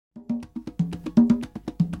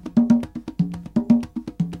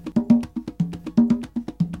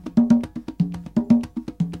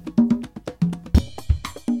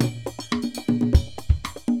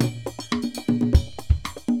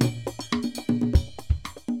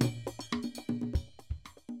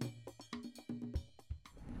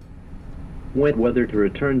Wet weather to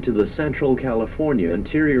return to the central California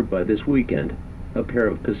interior by this weekend. A pair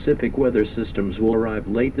of Pacific weather systems will arrive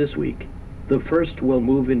late this week. The first will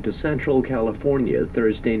move into central California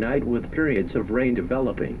Thursday night with periods of rain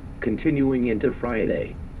developing, continuing into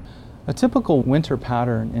Friday. A typical winter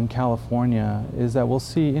pattern in California is that we'll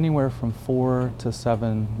see anywhere from 4 to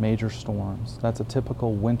 7 major storms. That's a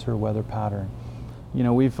typical winter weather pattern. You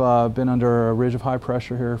know, we've been under a ridge of high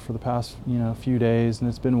pressure here for the past, few days, and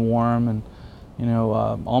it's been warm and,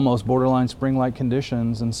 almost borderline spring-like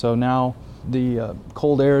conditions. And so now the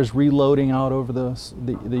cold air is reloading out over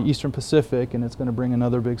the eastern Pacific, and it's going to bring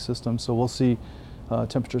another big system. So we'll see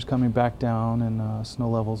temperatures coming back down and snow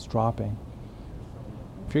levels dropping.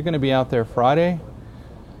 If you're going to be out there Friday,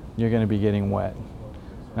 you're going to be getting wet.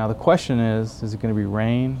 Now the question is it going to be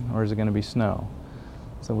rain or is it going to be snow?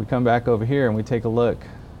 So we come back over here and we take a look.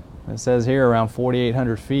 It says here around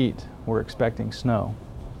 4,800 feet we're expecting snow.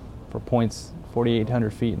 For points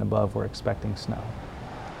 4,800 feet and above we're expecting snow.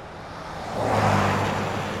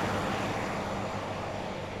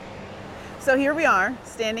 So here we are,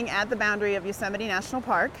 standing at the boundary of Yosemite National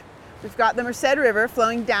Park. We've got the Merced River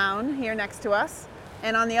flowing down here next to us,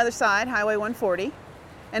 and on the other side, Highway 140,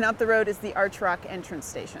 and up the road is the Arch Rock entrance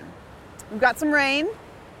station. We've got some rain.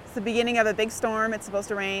 It's the beginning of a big storm. It's supposed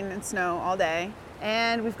to rain and snow all day.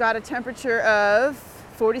 And we've got a temperature of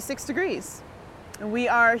 46 degrees. And we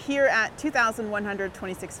are here at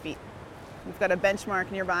 2,126 feet. We've got a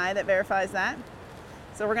benchmark nearby that verifies that.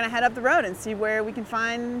 So we're going to head up the road and see where we can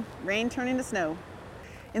find rain turning to snow.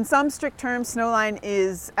 In some strict terms, snowline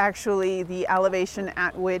is actually the elevation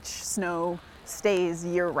at which snow stays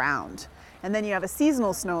year-round. And then you have a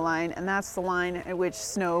seasonal snow line, and that's the line at which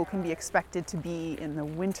snow can be expected to be in the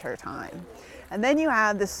winter time. And then you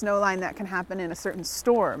have the snow line that can happen in a certain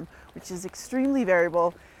storm, which is extremely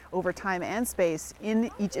variable over time and space in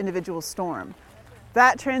each individual storm.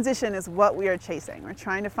 That transition is what we are chasing. We're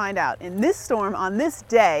trying to find out in this storm, on this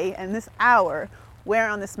day and this hour, where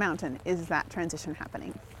on this mountain is that transition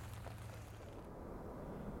happening.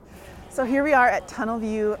 So here we are at Tunnel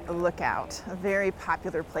View Lookout, a very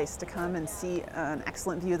popular place to come and see an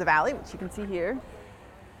excellent view of the valley, which you can see here.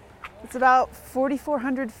 It's about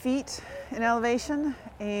 4,400 feet in elevation,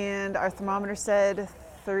 and our thermometer said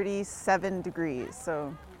 37 degrees.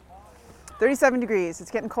 So 37 degrees,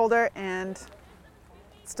 it's getting colder and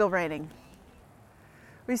it's still raining.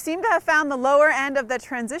 We seem to have found the lower end of the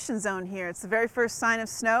transition zone here. It's the very first sign of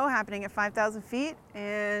snow happening at 5,000 feet,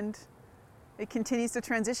 and it continues to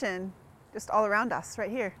transition just all around us right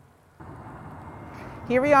here.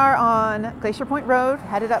 Here we are on Glacier Point Road,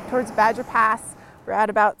 headed up towards Badger Pass. We're at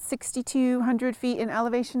about 6,200 feet in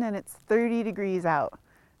elevation, and it's 30 degrees out,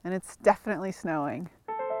 and it's definitely snowing.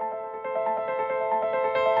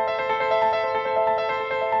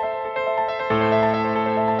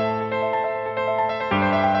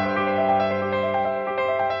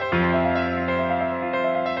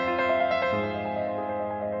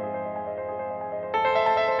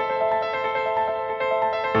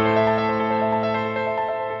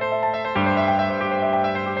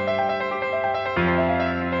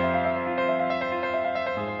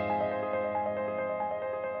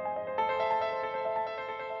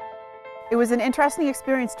 It was an interesting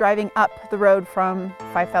experience driving up the road from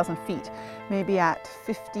 5,000 feet. Maybe at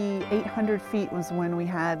 5,800 feet was when we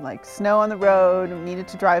had snow on the road, we needed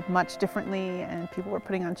to drive much differently, and people were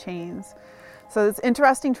putting on chains. So it's an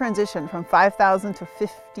interesting transition from 5,000 to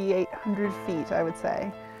 5,800 feet, I would say,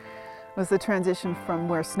 was the transition from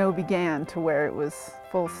where snow began to where it was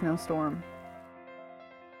full snowstorm.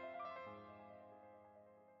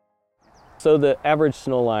 So the average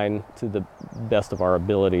snow line, to the best of our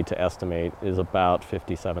ability to estimate, is about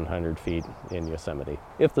 5,700 feet in Yosemite.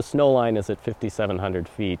 If the snow line is at 5,700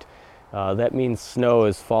 feet, that means snow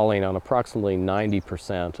is falling on approximately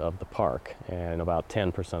 90% of the park, and about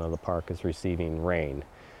 10% of the park is receiving rain.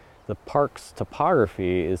 The park's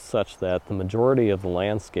topography is such that the majority of the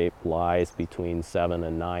landscape lies between 7,000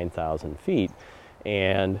 and 9,000 feet,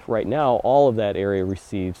 and right now all of that area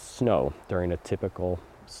receives snow during a typical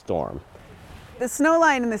storm. The snow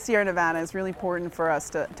line in the Sierra Nevada is really important for us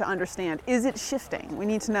to understand. Is it shifting? We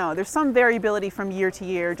need to know. There's some variability from year to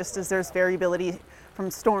year, just as there's variability from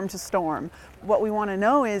storm to storm. What we want to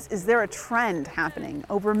know is there a trend happening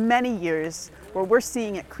over many years where we're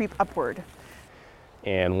seeing it creep upward?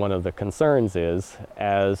 And one of the concerns is,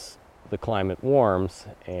 as the climate warms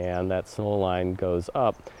and that snow line goes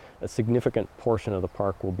up, a significant portion of the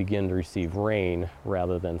park will begin to receive rain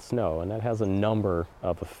rather than snow, and that has a number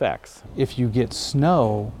of effects. If you get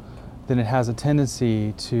snow, then it has a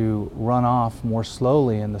tendency to run off more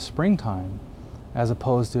slowly in the springtime as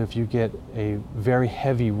opposed to if you get a very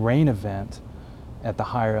heavy rain event at the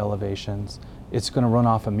higher elevations, it's going to run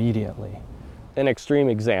off immediately. An extreme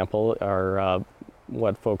example are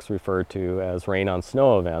what folks refer to as rain on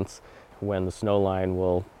snow events, when the snow line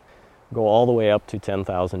will go all the way up to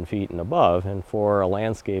 10,000 feet and above. And for a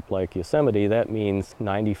landscape like Yosemite, that means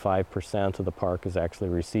 95% of the park is actually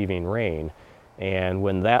receiving rain. And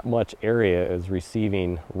when that much area is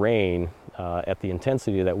receiving rain at the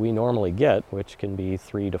intensity that we normally get, which can be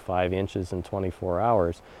 3 to 5 inches in 24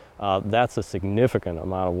 hours, that's a significant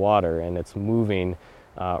amount of water, and it's moving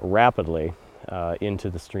rapidly into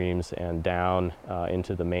the streams and down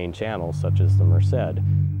into the main channels, such as the Merced.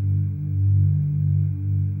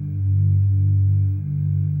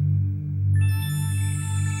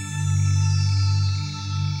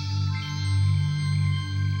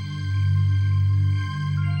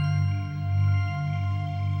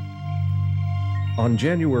 On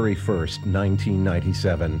January 1st,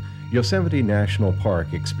 1997, Yosemite National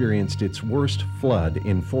Park experienced its worst flood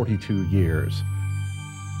in 42 years.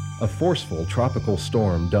 A forceful tropical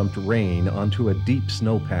storm dumped rain onto a deep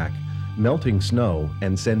snowpack, melting snow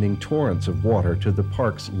and sending torrents of water to the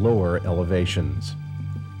park's lower elevations.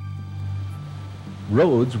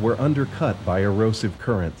 Roads were undercut by erosive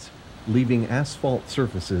currents, leaving asphalt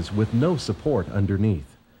surfaces with no support underneath.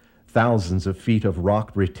 Thousands of feet of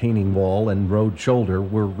rock retaining wall and road shoulder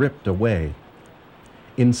were ripped away.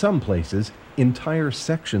 In some places, entire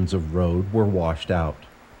sections of road were washed out.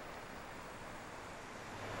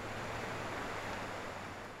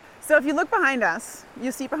 So if you look behind us, you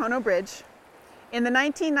see Pajono Bridge. In the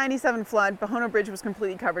 1997 flood, Pajono Bridge was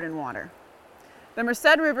completely covered in water. The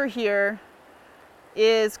Merced River here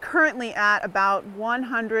is currently at about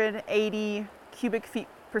 180 cubic feet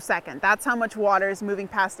per second. That's how much water is moving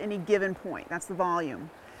past any given point. That's the volume.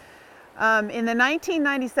 In the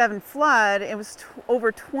 1997 flood, it was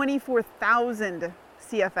over 24,000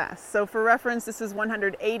 CFS. So for reference, this is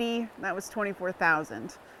 180, that was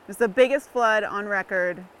 24,000. It's the biggest flood on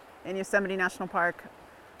record in Yosemite National Park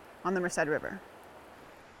on the Merced River.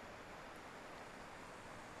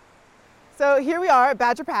 So here we are at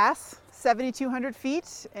Badger Pass, 7,200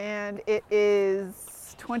 feet, and it is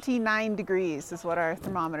 29 degrees is what our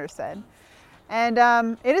thermometer said. And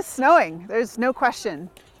it is snowing, there's no question.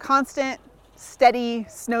 Constant, steady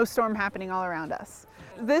snowstorm happening all around us.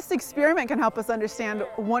 This experiment can help us understand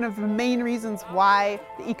one of the main reasons why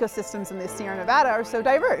the ecosystems in the Sierra Nevada are so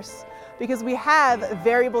diverse. Because we have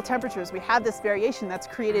variable temperatures, we have this variation that's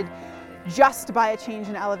created just by a change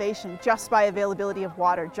in elevation, just by availability of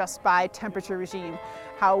water, just by temperature regime.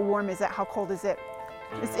 How warm is it, how cold is it?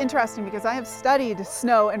 It's interesting because I have studied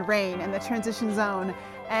snow and rain and the transition zone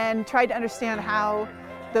and tried to understand how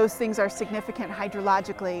those things are significant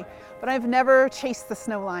hydrologically, but I've never chased the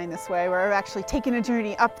snow line this way, where I've actually taken a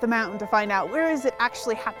journey up the mountain to find out where is it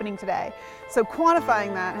actually happening today. So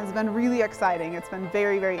quantifying that has been really exciting. It's been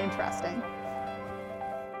very, very interesting.